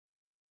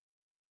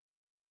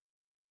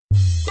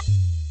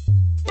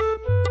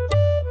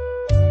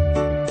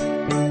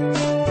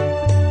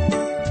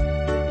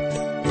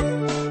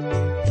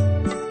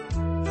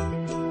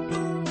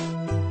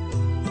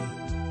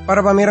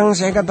Para pamirang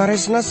saya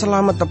kataresna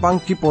selamat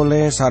tepangki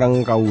pole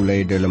sarang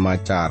kaule dalam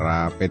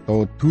acara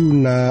Peto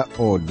Duna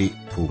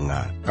Odik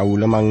Bunga.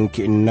 Kaule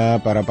mangkina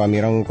para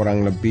pamirang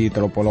kurang lebih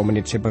 30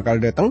 menit sebekal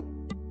datang.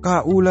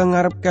 Kaule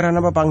ngarep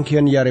karena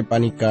pangkian yare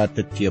panika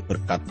tetia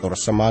berkator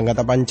semangat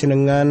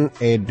panjenengan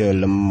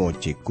dalam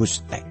moji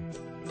Guste.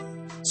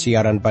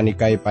 Siaran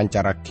panikai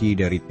pancaraki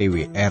dari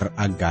TWR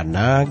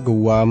Agana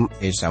Guam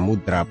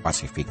Samudra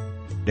Pasifik.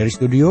 Dari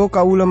studio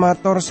kaule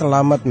mator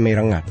selamat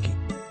merengaki.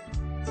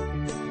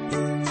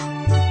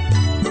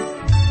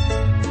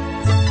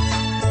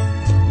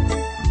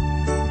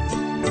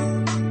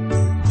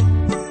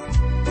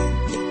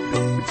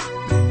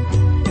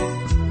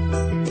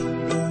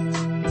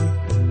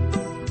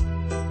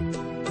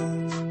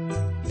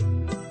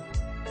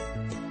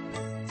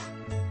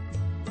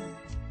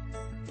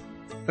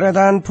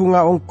 Tretan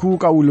bunga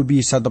ongku kaulu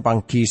bisa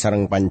tepangki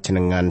sareng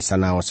panjenengan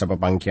sanaos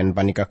sapepangkian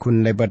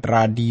panikakun lebat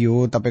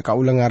radio tapi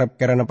kaulu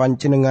ngarep karena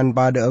panjenengan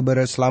pada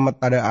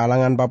selamat pada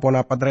alangan papon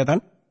apa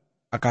tretan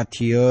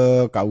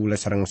akatia kaulu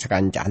sareng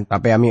sekancaan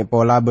tapi ami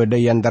pola beda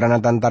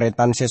yantarana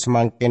tantaretan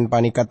semakin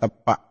panika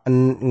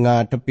tepaan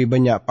ngadepi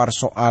banyak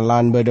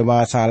persoalan beda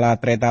masalah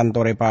tretan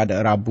tore pada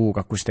rabu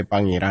ka Gusti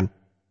Pangeran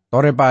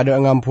tore pada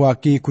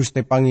ngampuaki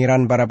Gusti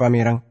Pangeran para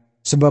pamirang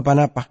sebab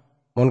apa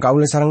mun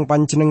kaula sareng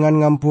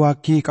panjenengan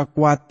ngampuaki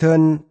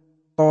kekuatan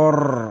tor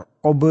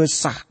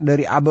kobesah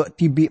dari abe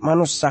tibi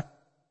manusia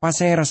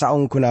pasera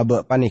saungkun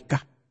abe panikah.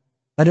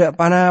 Tada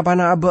pana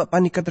abe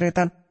panikah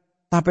tretan.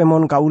 Tapi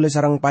mun kaula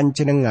sareng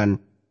panjenengan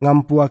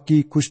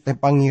ngampuaki Gusti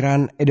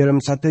Pangeran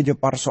dalam sateja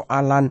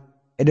persoalan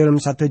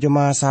dalam sateja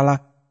masalah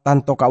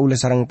tanto kaula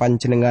sareng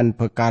panjenengan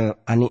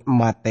bekal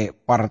anikmate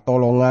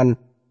partolongan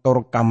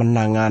tor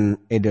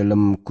kamenangan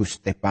dalam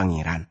Gusti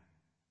Pangeran.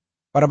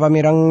 Para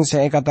pamirang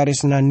saya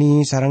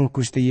katarisnani sareng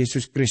Gusti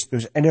Yesus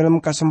Kristus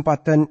dalam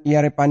kesempatan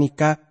iare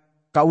panika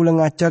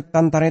kaula ngajak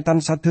tantaretan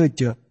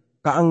sateja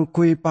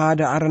kaangkui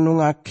pada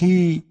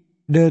arenungaki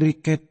dari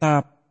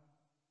kitab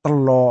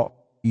Telo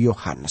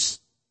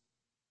Yohanes.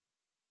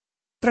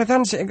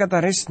 Tretan saya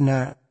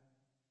katarisna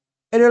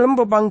dalam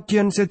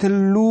pepangkian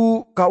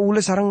setelu kaula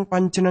sareng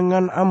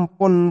panjenengan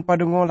ampun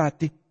pada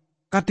ngolati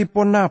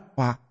katipun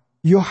apa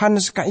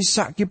Yohanes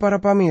kaisaki para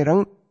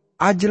pamirang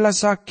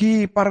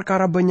ajelasaki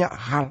perkara banyak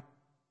hal.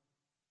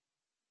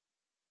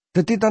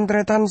 Detitan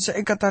tretan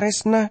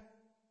seikataresna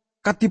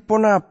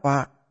katipun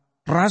apa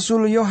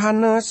Rasul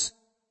Yohanes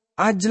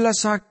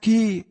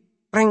ajelasaki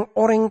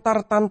reng-oreng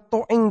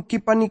tartanto ing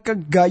kipanika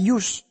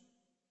Gayus.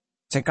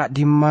 Cekak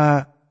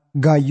dima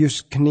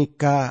Gayus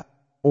kenika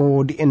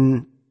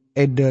odien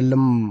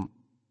edalem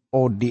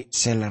odi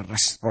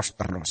seleres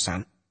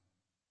rosterosan.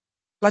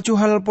 Laju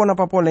hal pun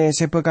apa boleh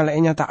sebekal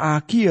nyata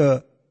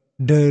akia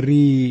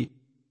dari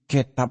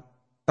kitab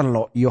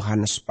Telo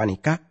Yohanes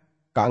panika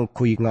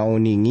kaangkui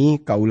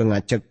ngaoningi kaula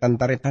ngajak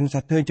tantaretan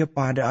sateja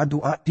pada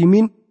adua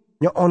dimin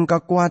nyoon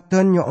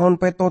kekuatan nyoon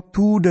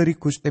petotu dari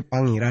Gusti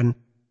Pangeran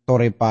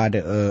tore pada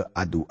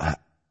adua.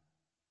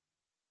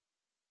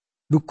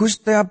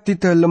 Dukus teap di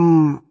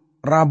dalam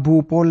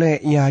rabu pole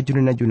ya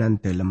junan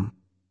dalam.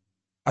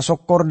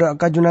 Asokor da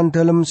kajunan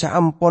dalam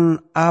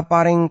seampon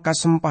apareng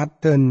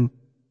kesempatan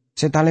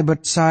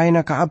setalebet saya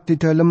na kaab di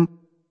dalam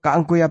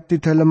kaangkui abdi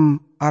dalam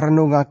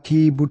arno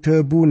ngaki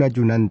budebu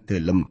najunan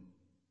dalam.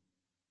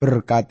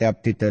 Berkati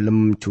abdi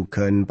dalam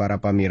juga para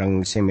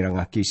pamirang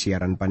semirang ngaki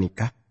siaran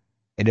panikah.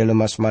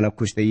 Dalam asmana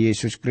Gusti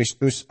Yesus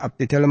Kristus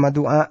abdi dalam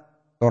doa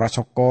tora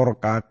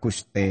sokor ka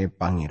Gusti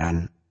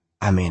Pangeran.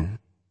 Amin.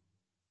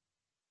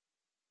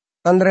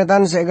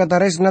 Tantaretan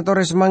sekataris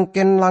natores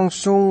mangkin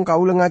langsung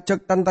kaula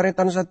ngajak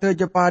tantaretan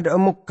sateja pada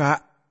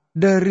muka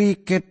dari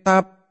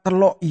kitab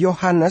Telo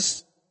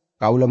Yohanes.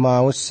 Kaula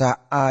mau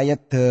sa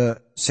ayat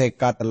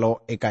seka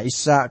telo eka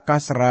isa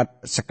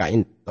kasrat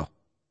sekainto.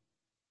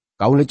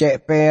 Kaula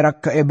cek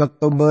perak keebak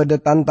tobe de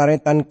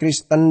tantaretan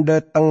Kristen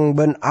deteng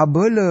ben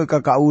abele ka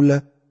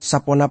kaula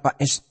sapona pa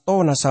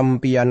estona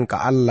sampian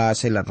ka Allah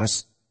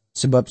seleres.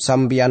 Sebab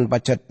sampian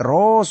pacet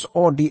terus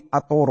odi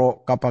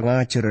atoro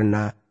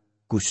kapangajerna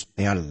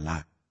Gusti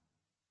Allah.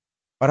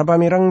 Para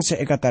pamirang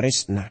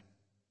seekatarisna.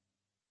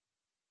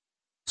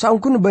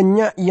 Saungkun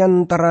banyak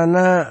yang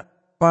terana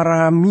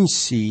para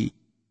misi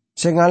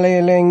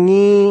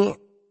sengalelengi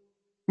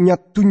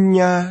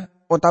nyatunya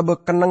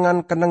otabe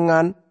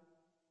kenangan-kenangan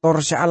tor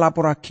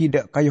sealapura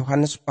kida ka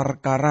Yohanes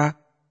perkara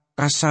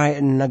kasai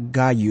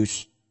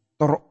Gayus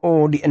tor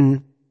odien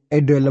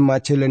edele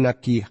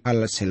macelenaki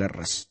hal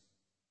seleres.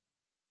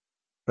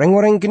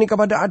 Reng-oreng kini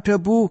kepada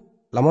adabu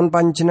lamun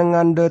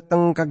panjenengan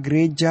dateng ke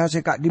gereja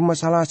sekak di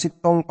masalah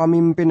sitong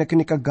pamimpin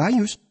kini ke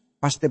Gayus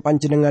pasti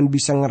panjenengan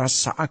bisa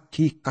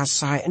ngerasaaki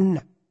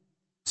kasaena.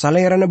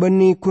 Salerana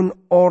beni kun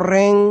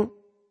orang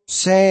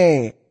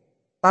se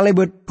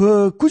talebet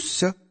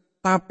bagus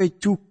tapi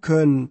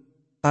juga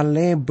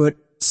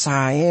talebet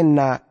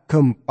saena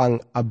gempang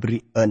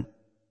abrien.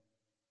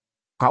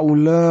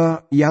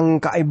 Kaula yang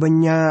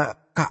kaibenya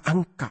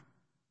kaangka.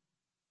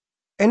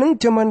 Eneng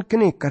zaman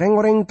kini kereng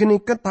orang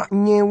kini tak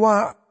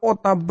nyewa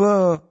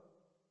otabe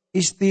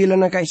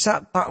istilahna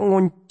kaisa tak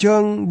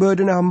ngonceng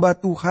bedena hamba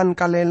Tuhan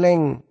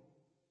kaleleng.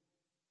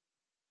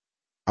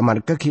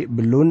 Amarga ki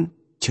belun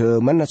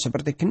cuman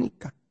seperti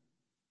kenika.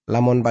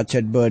 Lamun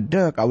pacet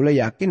beda kaula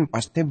yakin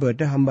pasti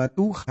beda hamba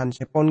Tuhan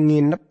sepon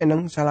nginep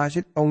enang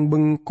salasit tong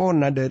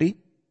bengkona dari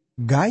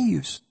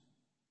Gayus.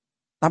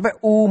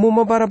 Tapi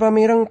umum para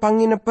pamirang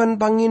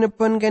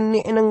panginepen kini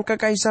enang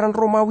kekaisaran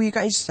Romawi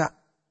kaisa.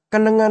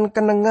 Kenengan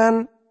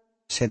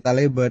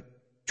setalebet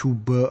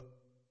coba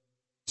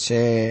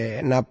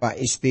napa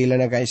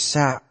istilahnya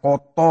kaisa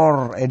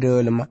kotor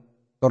lemah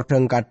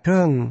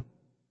tordeng-kadeng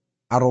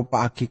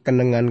arupa aki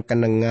kenengan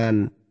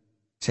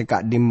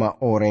sekak dima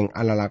orang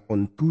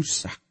alalakon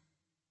dosa.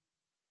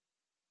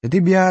 Jadi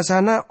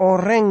biasanya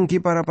orang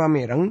ki para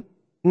pamirang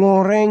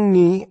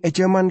ngorengi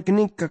ejaman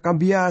kini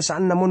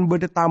kebiasaan namun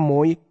beda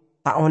tamoy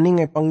tak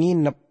oning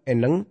penginep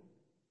eneng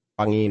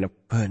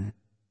panginepen.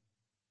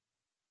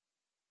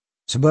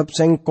 Sebab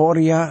seng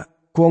Korea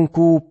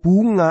kuangku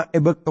bunga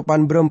ebek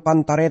topan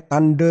berempan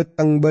taretan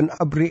deteng ben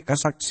abri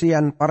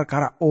kesaksian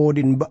perkara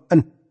odin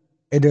been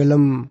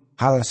dalam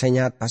hal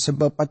senyata.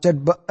 Sebab pacet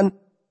been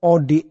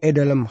odi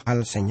dalam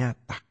hal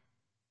senyata.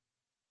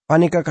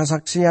 Panika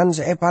kesaksian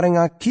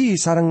parengaki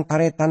sareng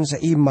taretan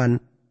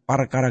seiman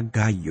perkara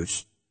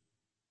Gayus.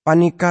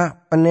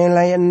 Panika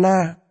penilaian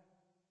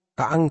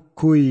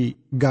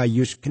kaangkui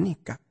Gayus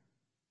kenika.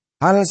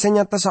 Hal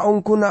senyata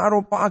saungkuna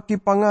arupa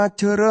aki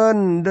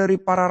pangajaran dari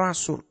para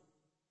rasul.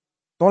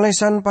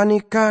 Tolesan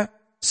panika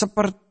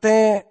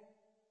seperti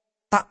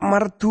tak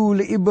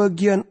martuli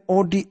bagian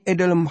odi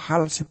dalam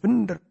hal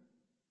sebenar.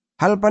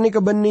 Hal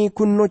panika beni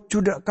kuno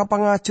cudak ka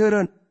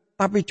pangajaran,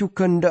 tapi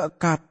juga ndak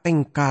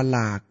kateng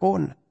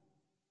kalakon.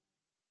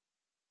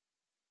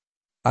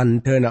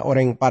 Tandana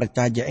orang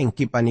parcaja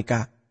engki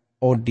panika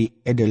odi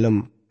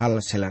dalam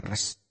hal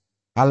seleres.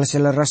 Hal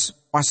seleres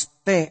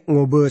paste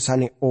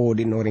ngobesani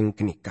odin orang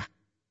kenika.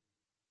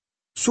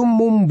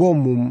 Sumum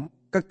bomum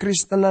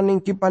kekristenan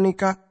engki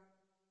panika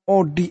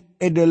odi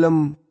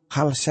dalam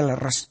hal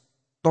seleres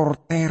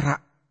tortera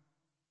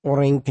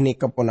orang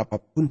kenika pun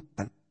apa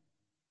punten.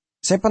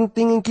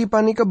 Sepenting engki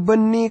panika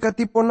beni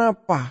katipon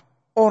apa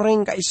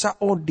orang kaisa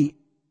odi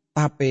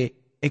tapi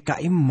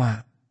eka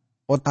imma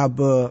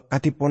otabe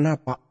katipon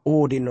apa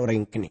odin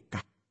orang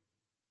kenika.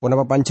 Pun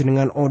apa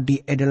panjenengan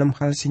odi dalam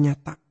hal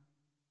senyata.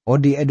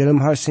 Odi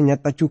dalam hal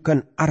senyata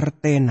cukan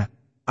artena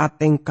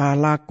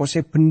atengkala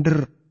kose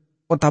bener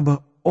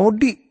otabe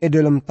odi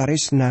dalam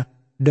tarisna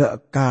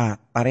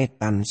deka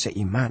taretan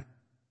seiman.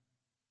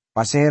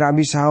 Pasera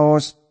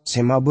bisaos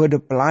sema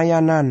bede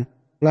pelayanan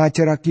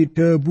ngajaraki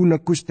debu na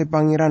Gusti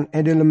Pangeran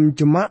dalam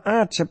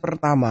jemaat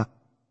sepertama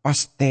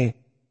paste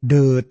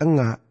de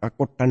tengah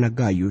kakotana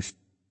Gayus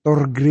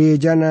tor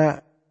gerejana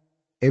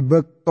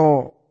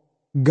ebekto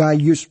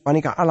Gayus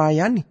panika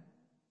alayani.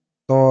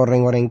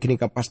 Toreng-oreng kini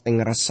kapaste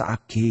ngerasa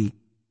aki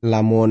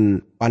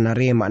lamun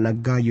panarema na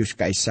Gayus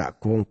kaisa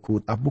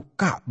kongku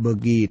tabuka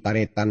bagi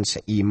taretan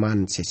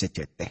seiman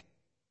sesecete.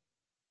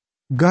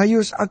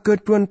 Gayus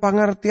ageduan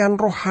pangertian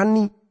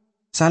rohani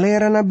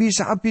salera na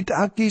bisa abid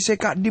aki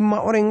sekak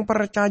dima orang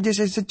percaja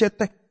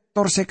sesecete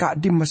tor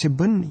sekak dima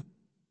sebeni.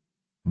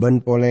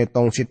 Ben pole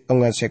tong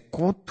sitonga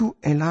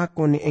sekotu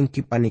elakoni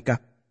engki panika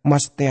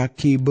maste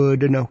aki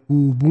bedena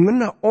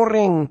hubungan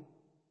orang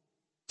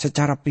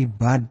secara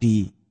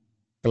pribadi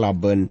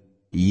kelaban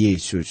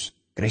Yesus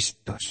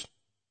Kristus.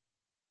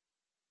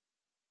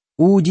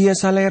 Uji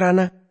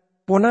salerana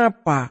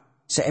ponapa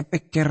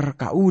seepikir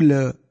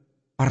kaula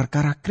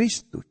perkara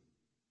Kristus.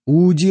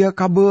 Uji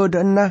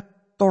kabedana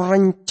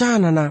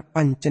torencana na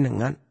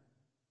panjenengan.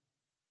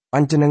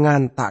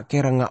 Panjenengan tak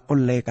kira nga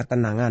oleh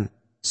ketenangan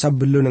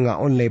sebelum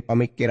nga oleh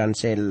pemikiran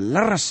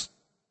seleres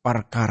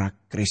perkara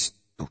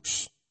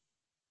Kristus.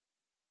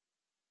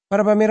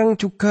 Para pamirang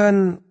juga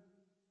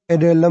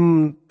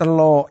dalam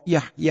telok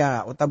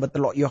Yahya utawa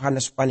telok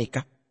Yohanes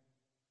panika.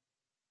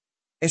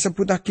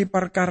 Sebutaki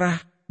perkara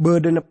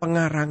bedena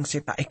pengarang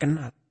seta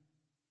kenal.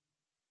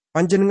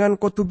 Panjenengan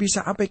kudu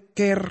bisa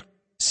apikir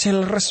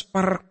seleres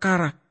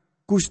perkara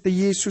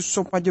Gusti Yesus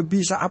supaya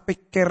bisa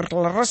apikir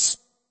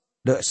leres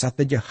dek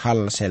sateja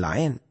hal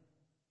selain.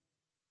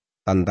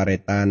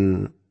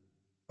 Tantaretan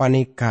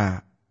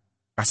panika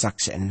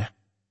kasaksena.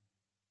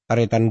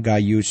 Taretan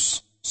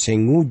Gayus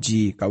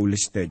senguji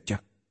kaulis teja.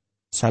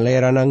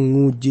 Salera nang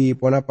nguji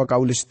ponapa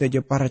kaulis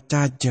teja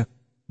parcaja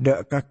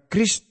dak ka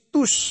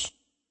Kristus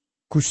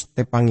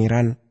Gusti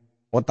Pangeran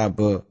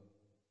otabe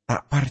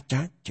tak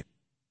parcaja.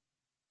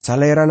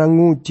 Salera nang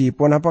nguji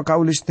ponapa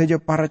kaulis teja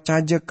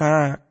parcaja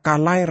ka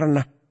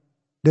kalairna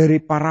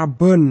dari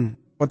paraben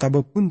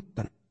otabe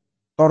punten.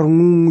 Tor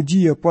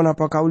nguji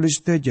ponapa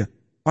kaulis teja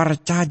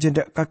parcaja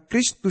dak ka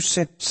Kristus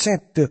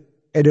set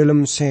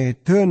dalam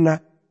sedena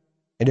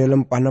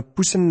dalam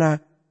panepusna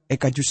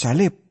kaju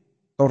salib.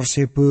 Tor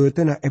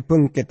sebetena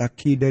ebeng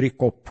ketaki dari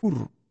kopur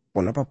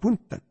pun apa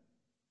punten.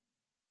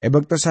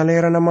 Ebek to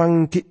salera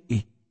namang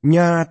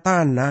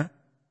nyatana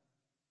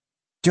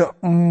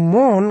cek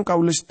mon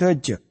kaulis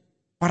teja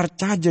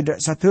parcaja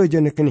dak sateja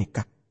ne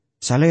kenika.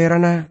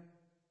 Salera na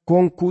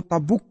kongku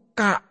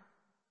tabuka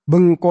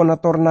bengkona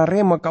torna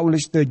rema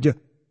kaulis teje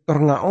tor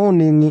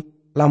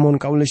ngaoningi lamun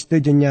kaulis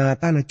teje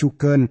nyata na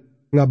cuken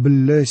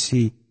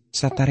ngabelesi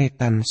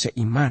sataretan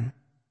seiman.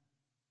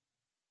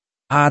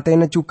 Ate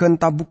na cuken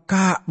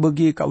tabuka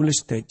bagi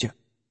kaulis teje.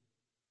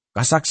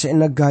 Kasaksi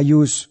na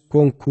gayus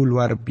kongku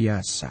luar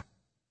biasa.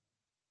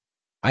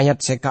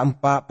 Ayat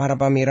sekampa para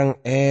pamirang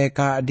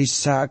ka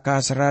disa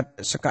kasrat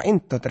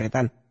sekainto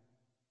tretan.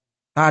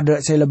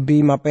 Tada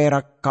selebih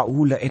maperak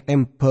kaula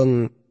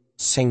etempeng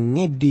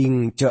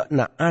sengeding cek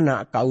na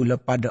anak kaula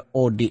pada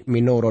odi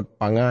menurut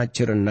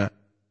pangacerna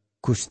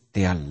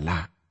Gusti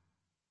Allah.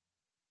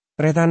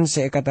 Tretan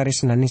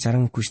seekataris nani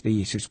sarang Gusti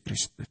Yesus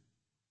Kristus.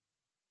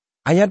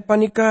 Ayat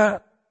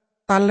panika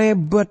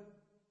talebet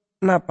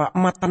napa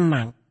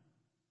matenang.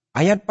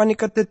 Ayat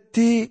panika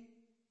teti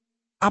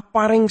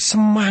apareng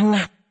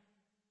semangat.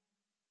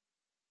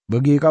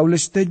 Bagi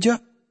kaulis teja,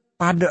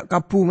 pada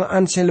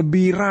kapungaan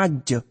selebih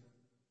raja.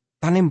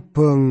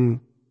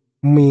 Tanembeng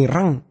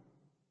mirang.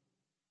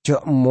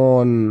 Cek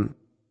mon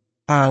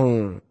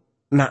tang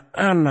na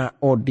ana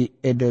odi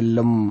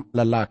edelem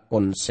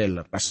lalakon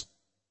seleres.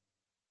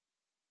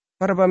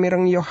 Para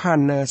pamirang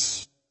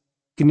Yohanes,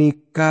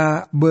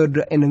 kenika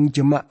beda eneng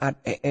jemaat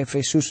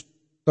Efesus,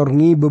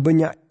 torngi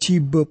bebanyak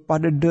cibe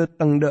pada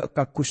datang dek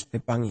ka Gusti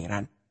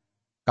Pangeran.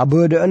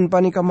 Kabedaan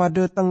panika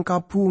madeteng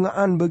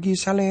kapungaan bagi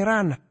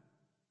salerana.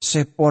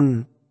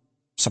 Sepon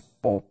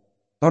sepo.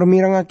 Tor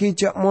mirangaki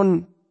cak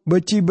mon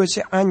beci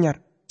besi anyar.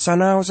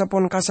 Sanau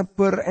sepon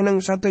kaseper eneng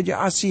satu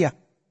ja Asia.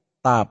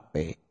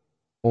 Tapi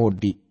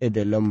odi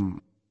edelem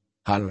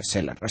hal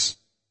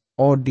seleres.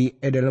 Odi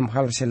edelem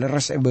hal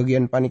seleres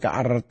bagian panika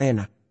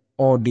artena.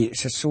 Odi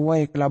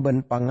sesuai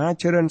kelaban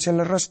pangajaran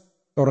seleres.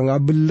 Tor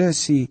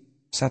ngabelesi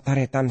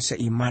sataretan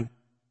seiman.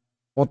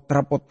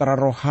 Potra-potra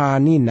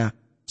rohanina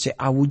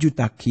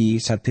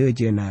seawujudaki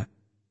satejena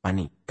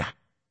panika.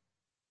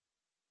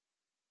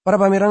 Para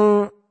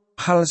pamirang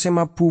hal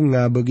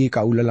semabunga bagi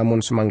kaula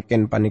lamun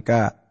semangken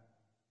panika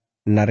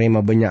narema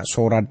banyak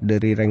sorat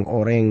dari reng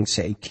oreng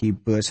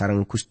seikibe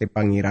sareng Gusti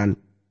Pangeran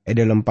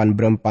dalam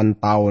berempan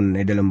tahun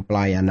dalam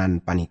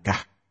pelayanan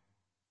panikah.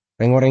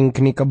 Reng oreng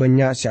kenika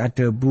banyak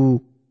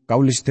seadebu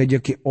kaulis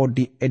tejeki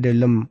odi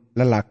dalam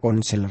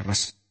lelakon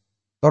seleres.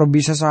 Tor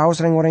bisa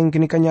saus reng oreng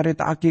kenika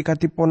nyarita aki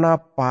katipon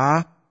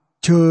apa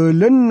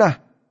jelenah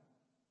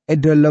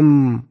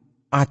dalam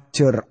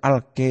ajar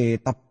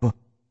Alkitab.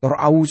 Tor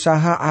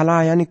ausaha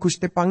alayani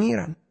Gusti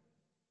Pangeran.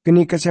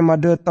 Kenika sema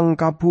dateng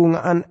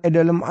kabungaan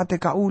dalam ate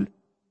kaul.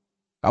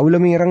 Kaula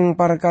mireng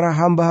perkara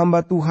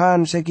hamba-hamba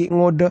Tuhan seki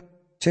ngode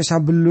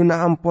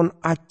sesabeluna ampon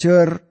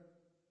ajar.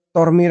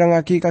 Tor mireng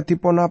aki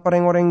katipon apa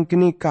reng-oreng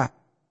kenika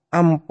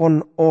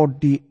ampon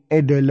odi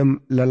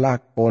dalam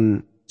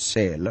lelakon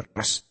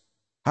seleres.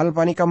 Hal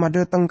panika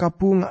madeteng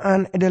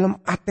kabungaan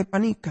dalam ate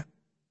panika.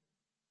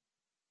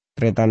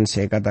 Tretan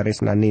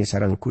sekataris nani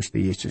sareng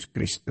Gusti Yesus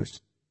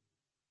Kristus.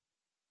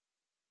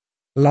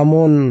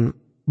 Lamun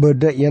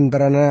beda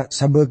yantarana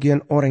sebagian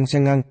orang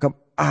sing nganggep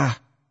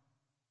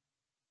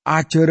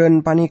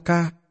ajaran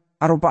panika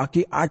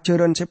arupaki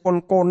ajaran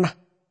sepon konah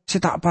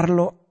setak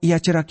parlo ia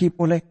ceraki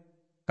pole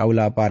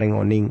kaula paring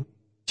oning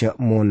cek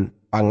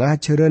mon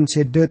pangajaran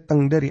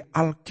sedeteng dari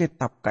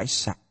Alkitab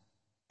kaisa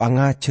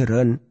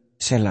pangajaran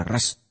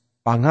seleres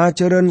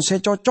pangajaran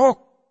secocok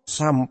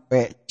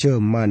sampai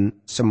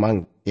zaman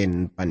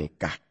semangkin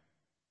panikah.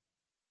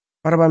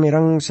 Para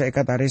pamirang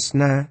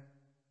seekatarisna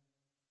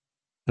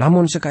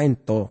lamun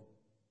sekainto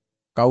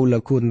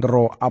kaula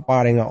kunro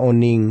apareng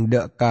oning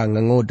deka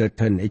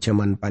ngengodeten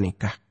jaman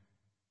panikah.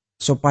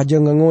 Sopaja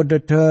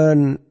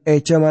ngengodeten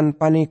jaman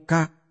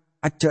panikah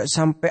aja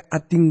sampai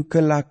ating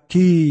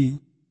lagi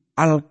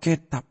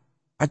Alkitab,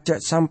 aja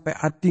sampai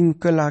ating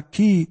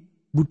lagi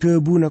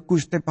buda-buna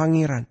Gusti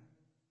Pangeran.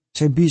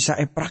 Sebisa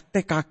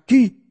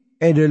praktekaki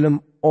dalam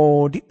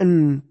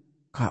odien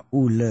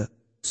kaula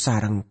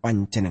sarang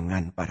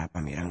panjenengan para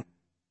pamirang.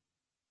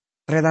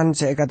 Tretan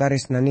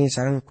seekataris nani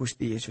sarang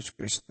Gusti Yesus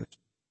Kristus.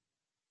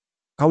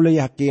 Kaula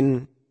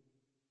yakin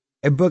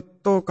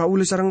ebekto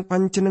kaula sarang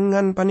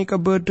panjenengan panika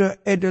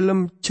beda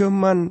dalam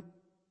jaman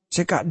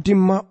seka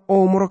dima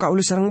umur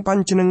kaula sarang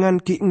panjenengan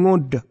ki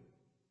ngode.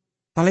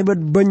 Talebat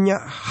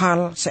banyak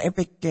hal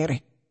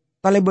seepekere.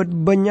 Talebat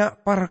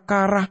banyak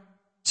perkara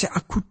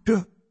seakude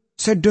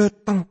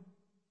sedeteng.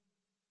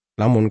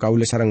 Lamun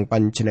kaula sarang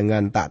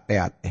panjenengan tak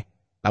teate.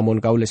 Lamun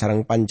kaula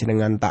sarang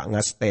panjenengan tak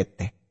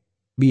ngastete.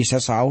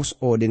 Bisa saus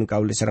odin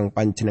kauli serang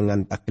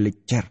panjenengan tak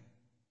licер.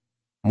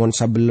 Mon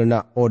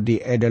sabeluna odi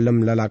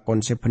dalam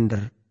lalakon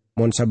sepender.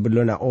 Mon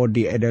sabeluna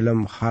odi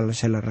dalam hal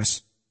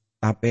seleres.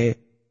 Tapi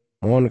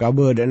mon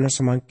kabedana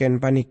semakin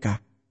panika.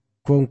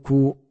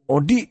 Kongku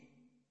odi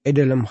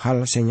dalam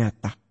hal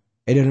senyata.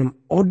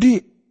 Dalam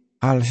odi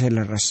hal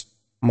seleres.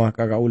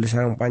 Maka kauli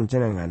serang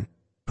panjenengan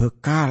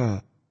bekal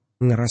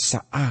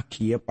ngerasa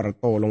aki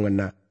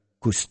pertolongan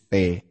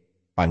Gusti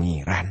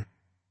Pangeran.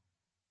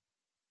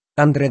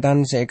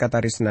 Tantretan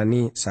seekataris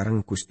nani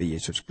sarang Gusti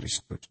Yesus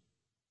Kristus.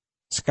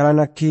 Sekali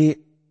lagi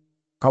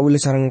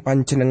kaula sarang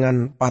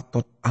panjenengan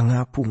patot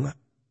angapunga.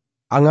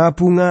 Anga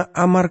bunga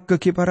amar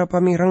keki para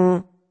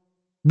pamireng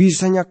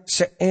bisa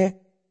nyaksee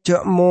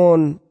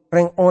jakmon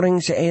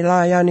reng-oreng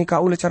seelayani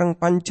kaula sareng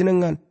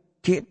panjenengan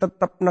ki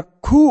tetep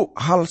neku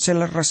hal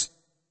seleres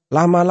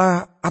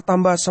lamalah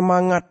atambah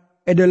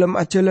semangat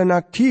dalam ajalan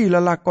agi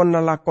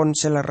lalakon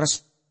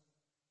seleres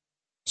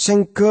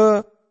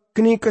sengke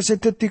kini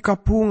kesedeti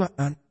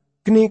kabungaan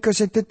kini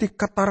kesedeti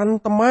kataran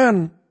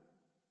teman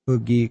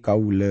bagi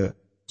kaula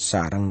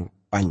sareng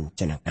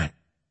panjenengan.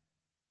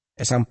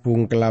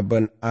 Sampung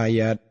kelaban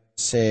ayat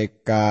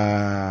seka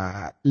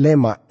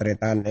lemak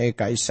tretan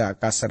kaisa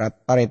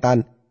kasrat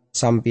taretan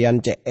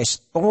sampian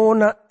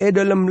estona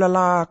dalam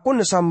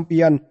lalakon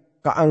sampian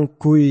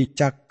kaangkui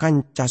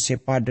cakanca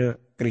sepada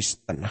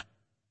Kristen.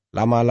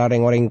 Lama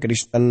lareng orang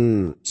Kristen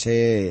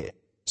se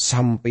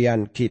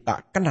sampian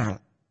kita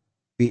kenal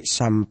bi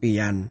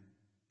sampian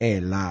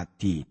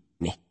elati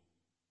nih.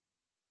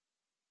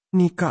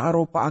 Nika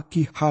aropa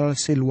aki hal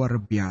seluar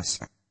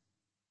biasa.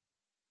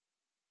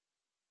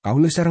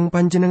 Kaula sareng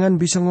panjenengan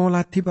bisa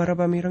ngolati para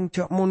pamireng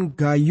jakmon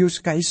gayus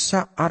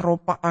kaisa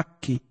aropa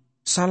aki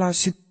salah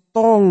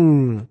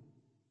sitong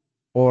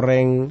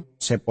orang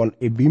sepon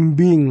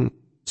ibimbing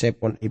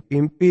sepon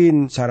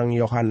ipimpin sareng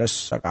Yohanes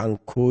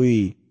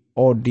sakangkui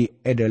odi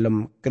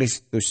dalam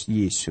Kristus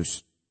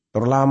Yesus.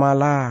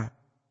 Terlamalah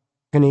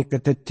kini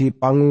keteti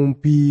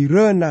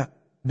pangumpirana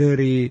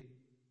dari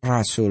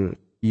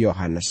Rasul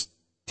Yohanes.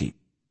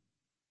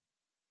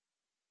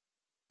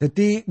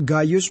 Jadi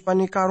gayus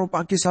panikaro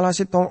pagi salah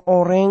sitong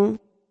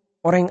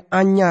orang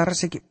anyar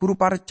sekip buru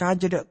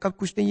parcaja dek ke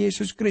Gusti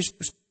Yesus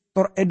Kristus.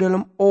 Tor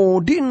dalam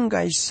odin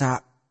kaisa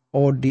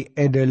odi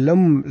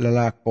dalam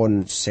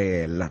lelakon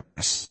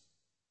seleres.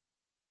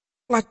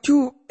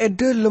 Laju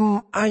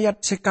dalam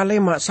ayat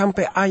sekalema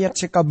sampai ayat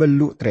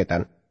sekabelu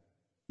tretan.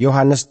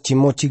 Yohanes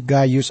cimoci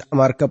gayus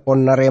amar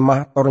kepon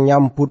naremah tor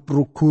nyamput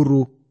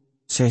guru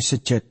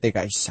sesejete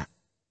kaisa.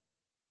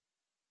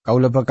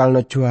 Kaula bakal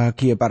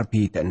nojuagi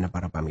parbidan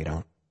para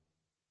pamirang.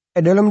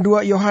 Dalam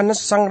 2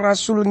 Yohanes sang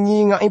rasul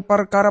ngingai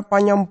perkara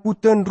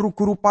panyamputan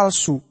guru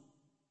palsu.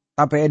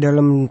 Tapi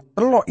dalam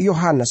 3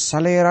 Yohanes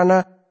salerana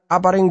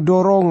aparing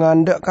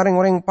dorongan dek kareng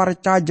orang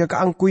parcaja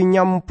keangkui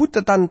nyamput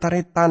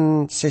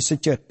tantaretan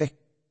sesejete.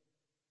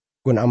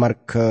 Kun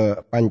amar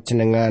ke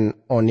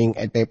panjenengan oning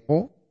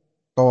etepo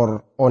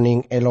tor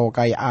oning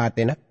elokai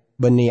atena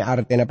beni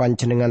artena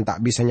panjenengan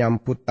tak bisa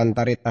nyamput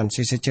tantaretan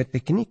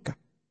sesejete kinika.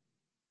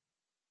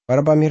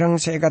 Para pamirang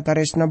saya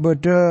kataresna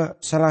beda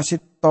salah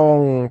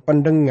sitong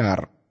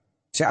pendengar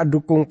saya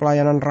dukung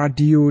pelayanan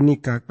radio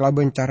nika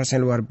kelaban cara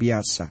saya luar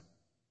biasa.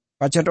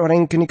 Pacat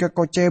orang kini ke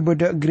koce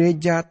beda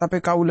gereja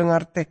tapi kau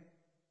lengarte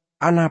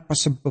anapa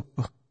sebab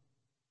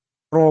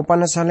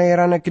ropana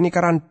salerana kini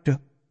karanda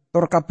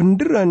torka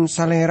benderan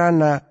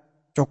salerana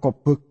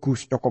cukup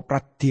bagus cukup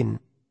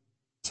ratin.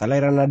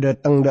 Salerana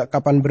datang dak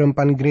kapan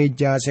berempan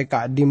gereja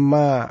seka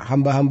dima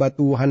hamba-hamba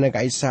Tuhan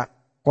kaisa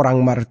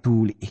kurang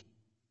marduli.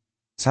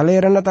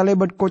 Salerana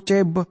talebat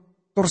koceba,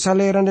 tor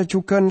salerana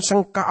juga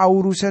sengka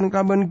urusan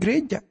kaban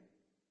gereja.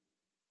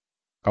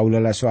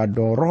 Kaula lasu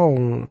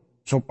adorong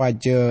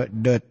supaya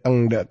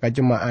datang dak ka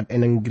jemaat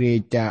eneng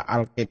gereja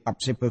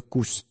Alkitab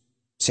sebagus.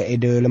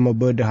 Seede lema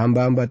beda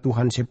hamba-hamba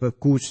Tuhan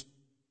sebagus.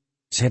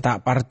 Saya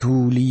tak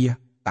partuli ya,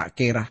 tak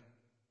kira.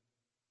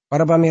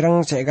 Para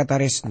pamirang saya kata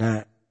resna,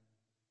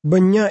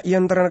 banyak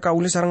yang terang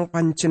kaula sarang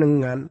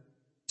panjenengan,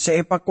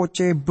 seepa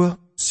koceba,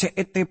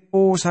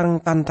 seetepo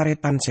sarang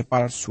tantaretan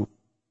sepalsu.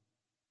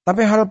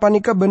 Tapi hal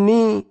panika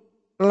beni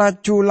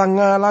laju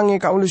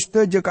langalangi kaulis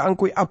teje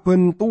kaangkui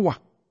aben tua.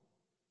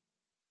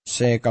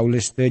 Se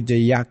kaulis teje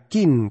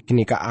yakin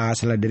kini ka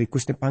asal dari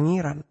Gusti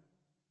Pangeran.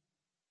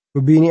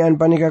 Bebinian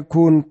panika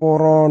kun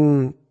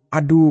poron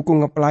adu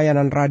ku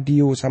ngepelayanan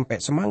radio sampai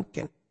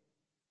semangkin.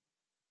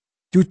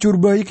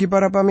 Jujur baik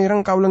para pamirang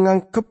kau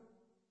lengangkep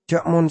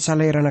jakmon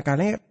salerana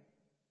kaler.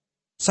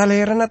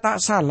 Salerana tak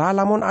salah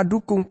lamun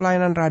adukung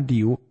pelayanan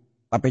radio.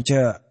 Tapi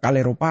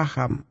kalero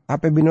paham.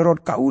 Tapi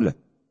binurut kaula.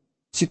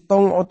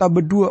 Sitong ota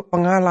berdua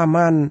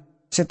pengalaman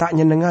setak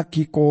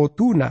nyenengaki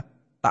kotuna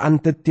tak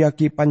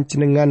antetiaki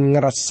panjenengan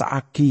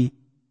ngerasaaki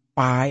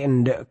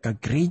paende ke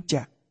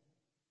gereja.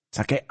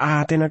 Sake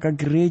atena ke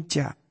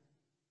gereja.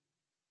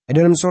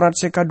 Dalam surat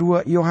seka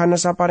 2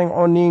 Yohanes apareng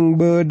oning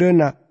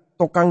bedena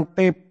tokang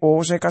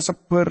tepo seka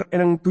seber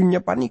eneng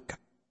dunya panika.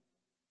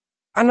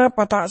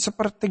 Anapa tak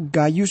seperti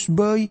gayus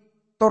bayi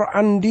tor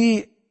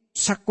andi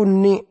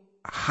sakuni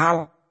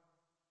hal.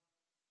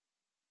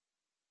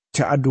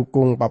 Cak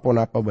dukung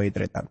papon apa bayi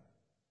tretan.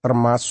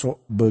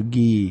 Termasuk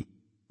bagi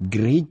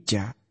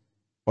gereja,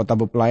 kota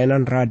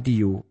bepelayanan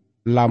radio,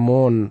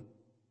 lamun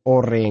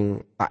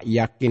orang tak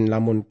yakin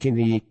lamun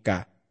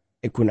kinika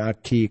ekun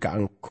aki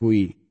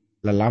kaangkui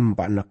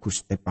lelampak na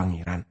Gusti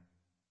Pangeran.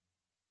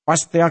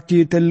 Pasti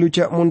aki telu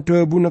cak mun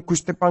debu na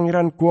Gusti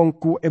Pangeran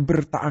kuangku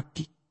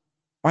bertaaki.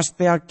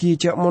 Pasti aki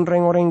cak mun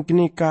reng-oreng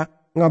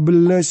kinika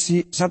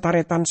ngabelesi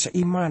sataretan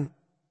seiman.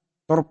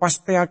 Tor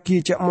pasti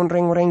aki cak mun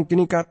reng-oreng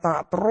kinika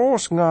tak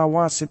terus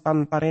ngawasi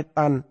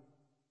tantaretan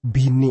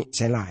bini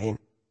selain.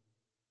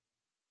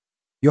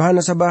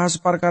 Yohanes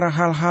bahas perkara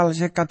hal-hal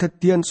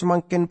sekadadian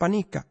semakin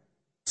panika.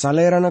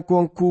 Salerana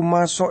kuangku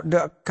masuk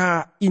dek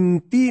ka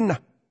intina.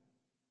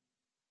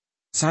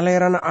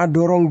 Salerana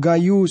adorong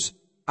gayus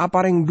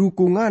apareng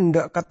dukungan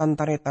dek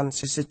katantaretan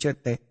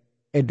sesecete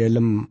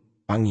dalam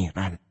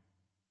pangeran.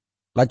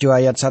 Laju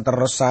ayat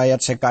saterus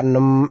ayat seka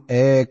 6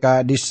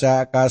 ka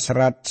disa ka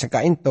serat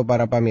seka into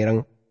para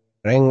pamireng.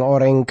 Reng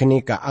oreng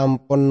kenika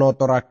ampun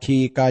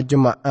notoraki ka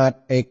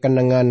jemaat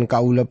kenengan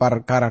kaula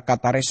perkara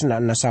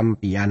kataresna na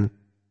sampian.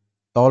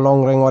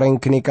 Tolong reng oreng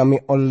kenika mi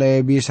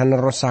oleh bisa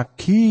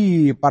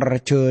nerosaki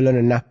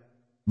parjalanan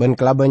ben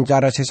kelaban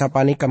cara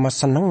sesapani kama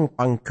seneng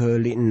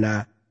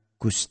pangkelina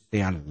Gusti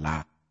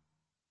Allah.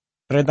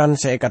 Tretan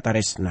se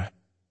kataresna.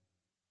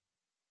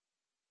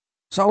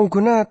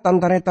 Saungguna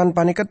tantaretan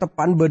panika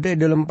tepan beda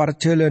dalam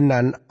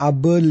perjalanan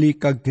abeli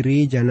ke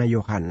gereja na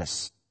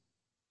Yohanes.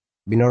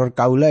 Binor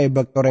kaula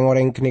ebak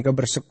toreng-oreng kenika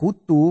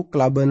bersekutu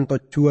kelaban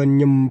tujuan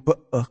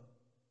nyembeh.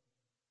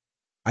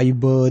 Ayo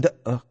beda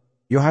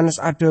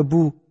Yohanes ada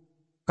bu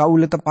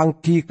kaula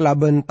tepangki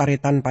kelaban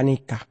taretan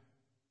panika.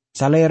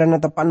 Salerana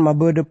tepan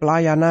mabede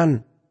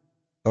pelayanan.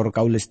 Tor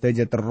kaula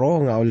sedaja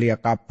tero ngaulia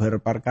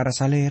kabar perkara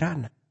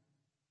salerana.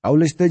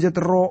 Kaulis daja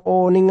tero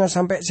ninga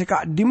sampai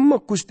seka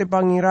dimme Gusti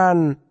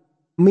Pangeran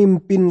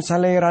mimpin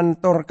saleran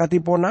tor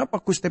katipon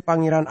apa Gusti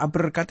Pangeran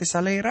aberkati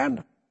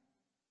saleran.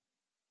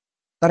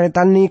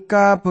 Taretan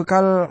nika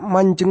bekal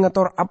manjeng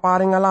ator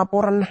apa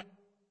ngalaporan.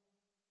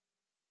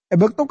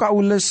 Ebek to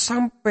kaulis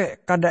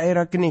sampai ke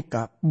daerah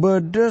kenika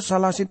beda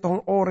salah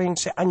sitong orang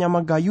seanya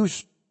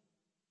magayus.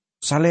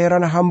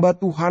 Saleran hamba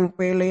Tuhan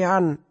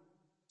pelean.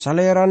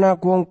 Saleran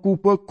kuangku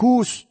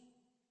bagus.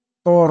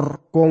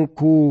 Tor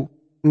kuangku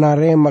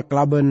narema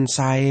kelaben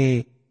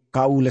sae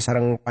kaula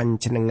sareng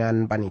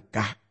panjenengan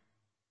panikah.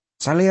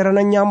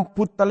 Salerana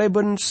nyamput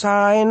taleben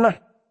sae nah.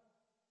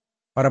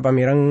 Para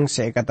pamirang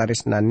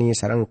seekataris nani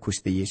sareng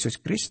Gusti Yesus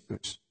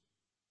Kristus.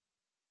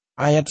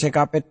 Ayat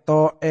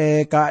sekapeto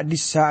ka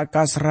disa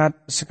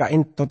kasrat seka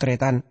into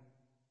tretan.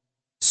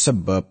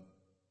 Sebab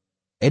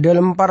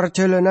dalam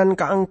perjalanan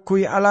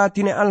kaangkui ala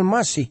tine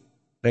almasih.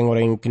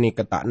 Reng-reng kini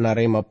ketak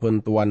narema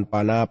bentuan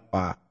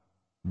panapa.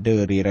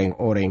 Dari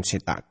reng orang si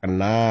tak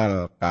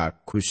kenal ka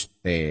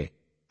Gusti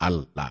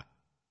Allah.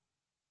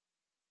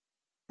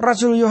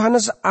 Rasul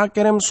Yohanes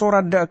akhirnya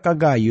surat ka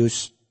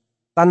Gayus.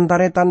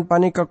 Tantaretan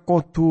panika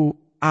kodu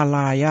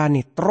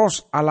alayani.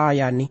 Terus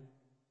alayani.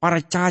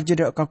 Percaya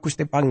dek ka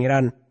Gusti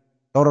Pangeran.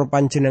 Tor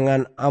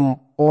panjenengan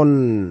ampun.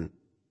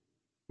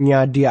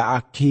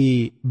 Nyadia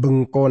aki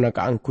bengkona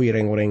kaangkui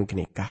reng orang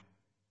kenikah.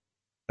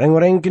 Reng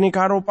orang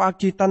kenikah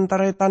rupaki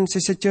tantaretan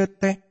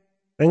sesejete.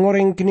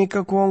 Reng-oreng kini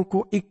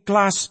kekuangku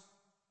ikhlas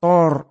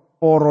tor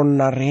poron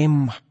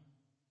narema.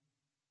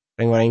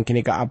 Reng-oreng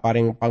kini ka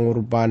apareng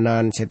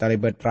pangurbanan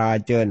setalibat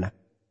raja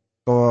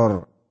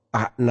tor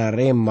tak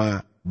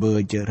narema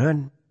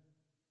bejeren.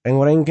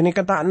 Reng-oreng kini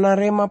ka tak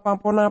narema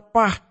papon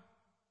apa.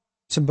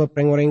 Sebab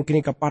reng-oreng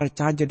kini ka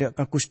parcaja dek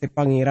ka Gusti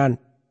Pangeran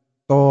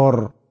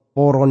tor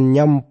poron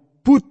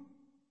nyambut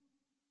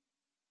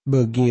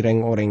bagi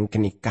reng-oreng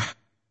kini kah.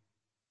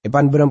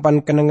 Epan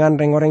berempan kenengan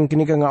reng-oreng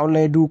kini ka nga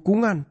oleh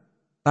dukungan.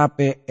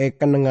 Tapi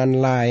kenengan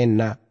lain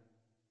na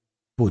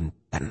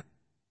punten.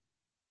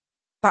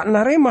 Tak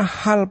narema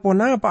hal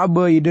pun apa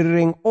abai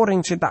dari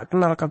orang si tak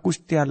kenal ka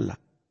Gusti Allah.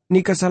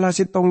 Nika salah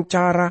sitong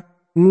cara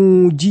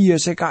nguji ya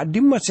seka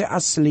dim masih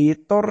asli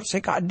tor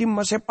seka dim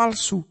masih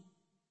palsu.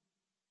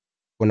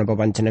 Punapa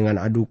panjenengan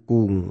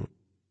adukung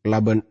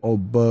laban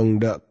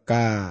obeng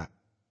deka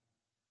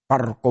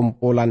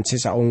parkompolan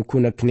sesaong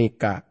kuna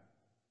kenika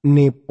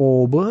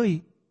nepo bay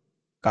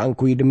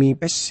kaangkui demi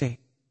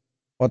pese.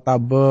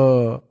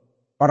 Otabe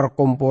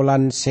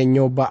perkumpulan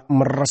senyoba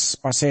meres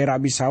pasera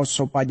bisa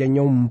sopaja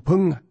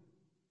nyombeng.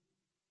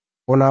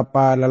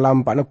 Kenapa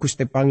lelampak na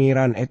Gusti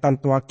Pangeran etan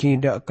tuaki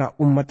dak ka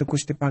umat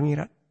Gusti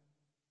Pangeran.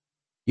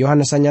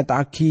 Yohanes nyata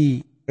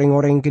aki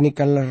reng-oreng kini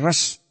kan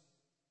leres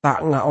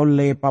tak nga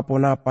oleh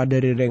paponapa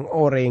dari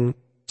reng-oreng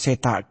saya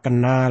tak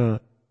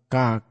kenal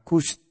ka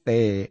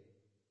Gusti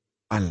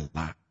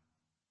Allah.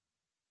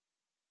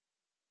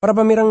 Para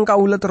pamirang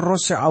kaula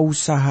terus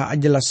usaha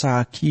ajalah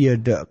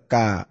sakia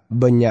deka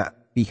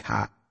banyak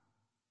pihak.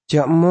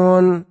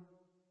 Jamon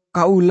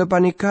kaula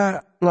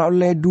panika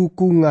ngoleh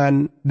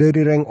dukungan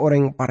dari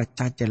reng-oreng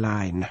parcaja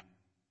lain.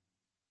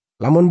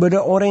 Lamun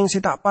beda orang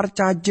si tak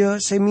parcaja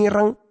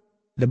semirang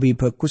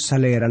lebih bagus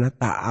salerana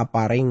tak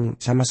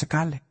apareng sama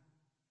sekali.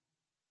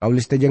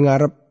 Kaula saja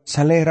ngarep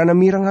salerana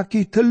mirang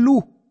aki telu.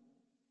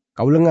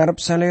 Kaula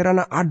ngarep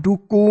salerana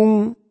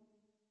adukung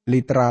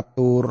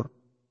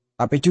literatur.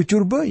 Tapi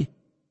jujur boy,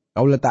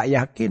 kaula tak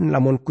yakin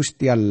lamun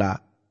Gusti Allah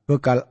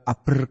bakal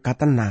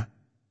berkatana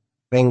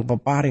reng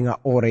peparing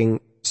orang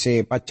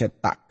sepacet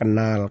tak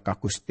kenal ka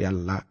Gusti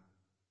Allah.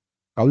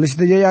 Kaula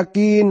saja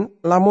yakin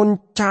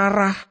lamun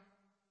cara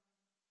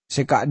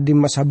seka di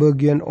masa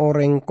bagian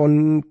orang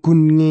kon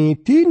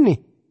ngitini.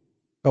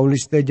 Kaula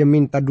saja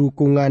minta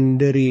dukungan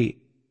dari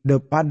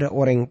daripada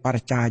orang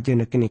parcaja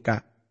na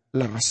kenika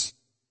leres.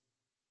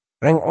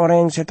 Reng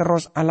orang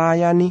seterus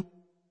alayani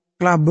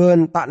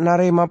Klaben tak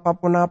narema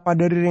apa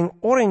dari ring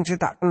orang si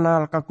tak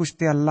kenal ka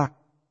Gusti Allah.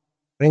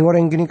 Ring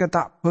orang gini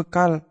tak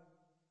bekal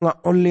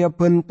ngaulia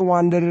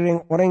bantuan dari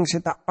ring orang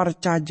si tak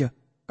percaya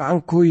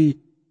kaangkui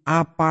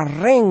apa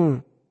ring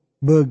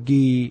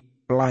bagi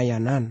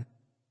pelayanan.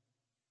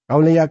 Kau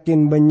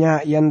yakin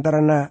banyak yang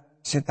terana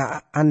si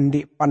tak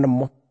andi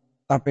panemu,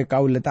 tapi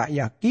kau tak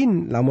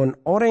yakin lamun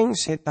orang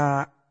si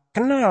tak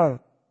kenal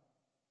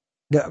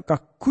dak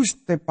ka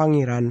Gusti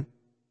Pangeran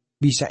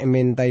bisa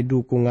mentai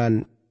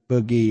dukungan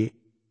bagi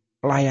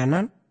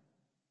pelayanan.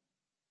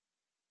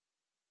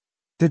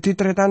 Jadi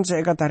tretan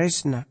saya kata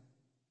resna.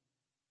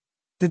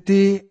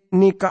 Jadi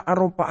nikah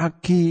arupa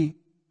agi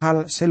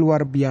hal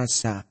seluar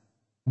biasa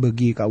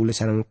bagi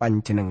kaulisan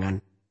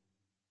panjenengan.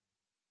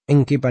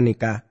 Engki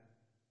panika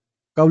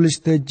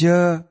kaulis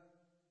teja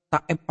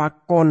tak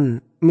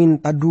epakon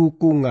minta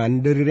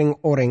dukungan dari ring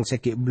orang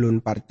seki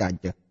belum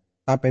parcaja.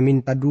 Tapi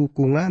minta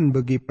dukungan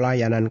bagi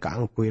pelayanan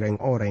kaangkui ring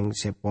orang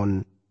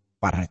sepon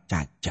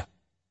parcaja.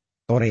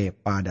 Tore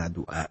pada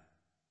doa.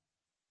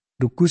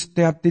 Dukus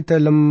tiap di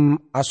dalam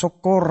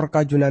asokor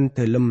kajunan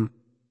dalam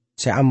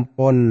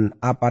seampon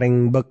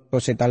aparing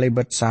bekto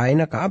setalebat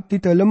saya ka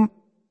abdi dalam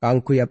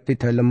kangku abdi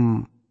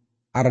dalam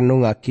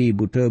arnungaki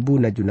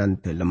budebu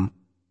najunan dalam.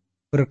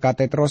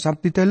 Berkate terus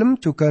abdi dalam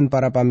juga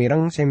para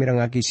pamirang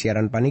semirangaki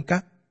siaran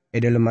panika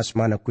dalam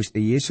asmana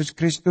Gusti Yesus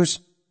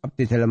Kristus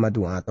abdi dalam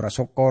doa atur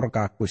asokor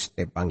ka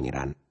Gusti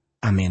Pangeran.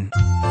 Amin.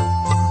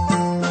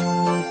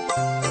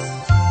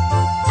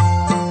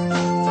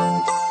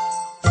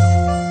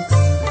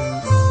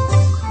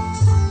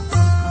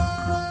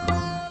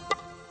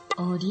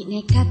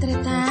 Nekat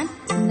retan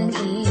nang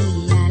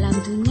alam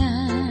dunia,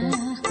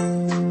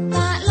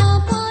 tak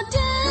lopo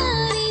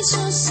dari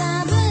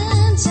susah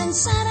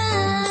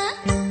sengsara.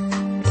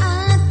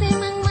 Ate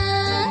mang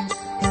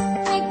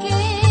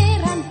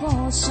pikiran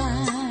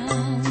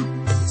bosan,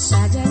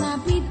 saja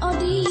nabit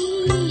odi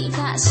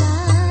tak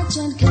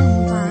sajan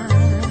kembang.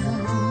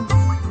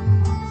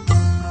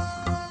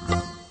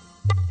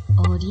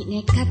 Odi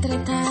nekat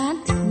retan